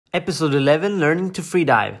Episode 11, Learning to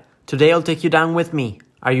Freedive. Today I'll take you down with me.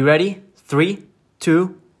 Are you ready? 3,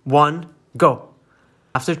 2, 1, go.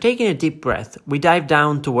 After taking a deep breath, we dive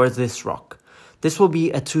down towards this rock. This will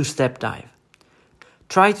be a 2-step dive.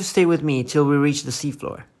 Try to stay with me till we reach the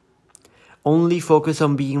seafloor. Only focus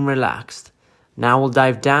on being relaxed. Now we'll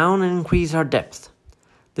dive down and increase our depth.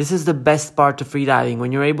 This is the best part of freediving,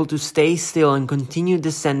 when you're able to stay still and continue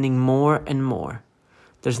descending more and more.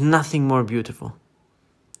 There's nothing more beautiful.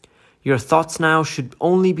 Your thoughts now should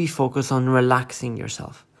only be focused on relaxing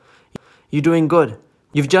yourself. You're doing good.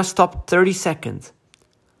 You've just stopped 30 seconds.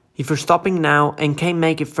 If you're stopping now and can't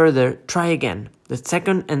make it further, try again. The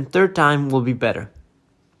second and third time will be better.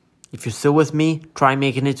 If you're still with me, try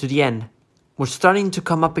making it to the end. We're starting to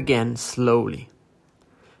come up again slowly.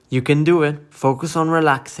 You can do it. Focus on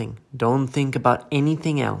relaxing. Don't think about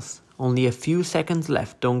anything else. Only a few seconds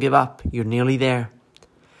left. Don't give up. You're nearly there.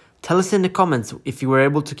 Tell us in the comments if you were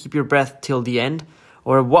able to keep your breath till the end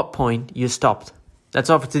or at what point you stopped. That's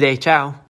all for today. Ciao.